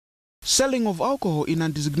Selling of alcohol in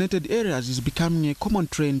undesignated areas is becoming a common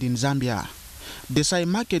trend in Zambia. DESAI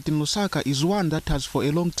market in Lusaka is one that has for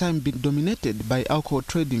a long time been dominated by alcohol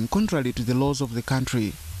trading contrary to the laws of the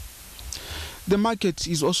country. The market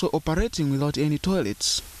is also operating without any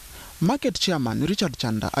toilets. Market chairman Richard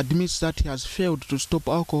Chanda admits that he has failed to stop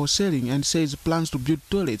alcohol selling and says plans to build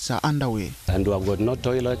toilets are underway. And we have got no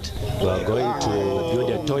toilet. We are going to build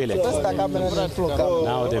a toilet.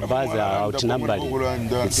 Now the bars are outnumbered.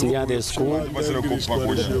 It's near the school.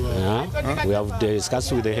 We have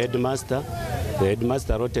discussed with the headmaster. The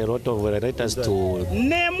headmaster wrote a lot of letters to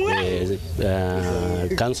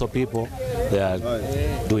council people. They are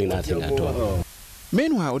doing nothing at all.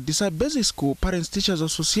 Meanwhile, DESAI Basic School Parents Teachers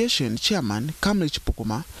Association chairman Kamlich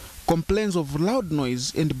Pukuma complains of loud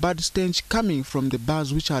noise and bad stench coming from the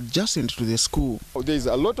bars which are adjacent to the school. There is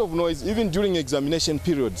a lot of noise even during examination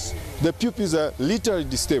periods. The pupils are literally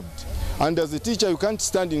disturbed. And as a teacher, you can't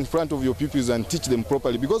stand in front of your pupils and teach them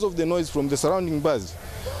properly because of the noise from the surrounding bars.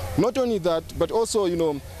 Not only that, but also,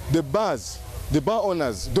 the bar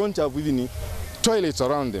owners don't have even toilets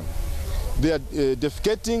around them. They are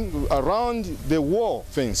defecating around the wall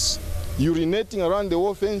fence, urinating around the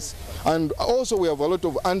wall fence, and also we have a lot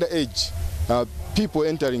of underage people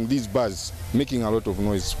entering these bars, making a lot of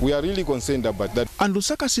noise. We are really concerned about that. And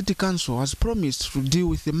Lusaka City Council has promised to deal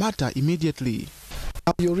with the matter immediately.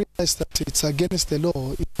 You realize that it's against the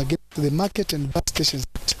law, it's against the Market and Bar Stations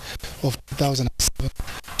Act of 2007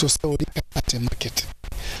 to sell liquor at a market.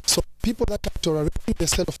 So people that are tolerating the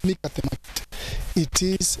sale of liquor at the market, it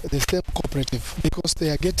is the same cooperative because they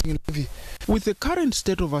are getting levy. With the current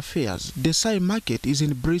state of affairs, DESAI market is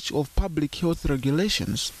in breach of public health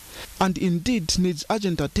regulations and indeed needs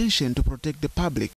urgent attention to protect the public.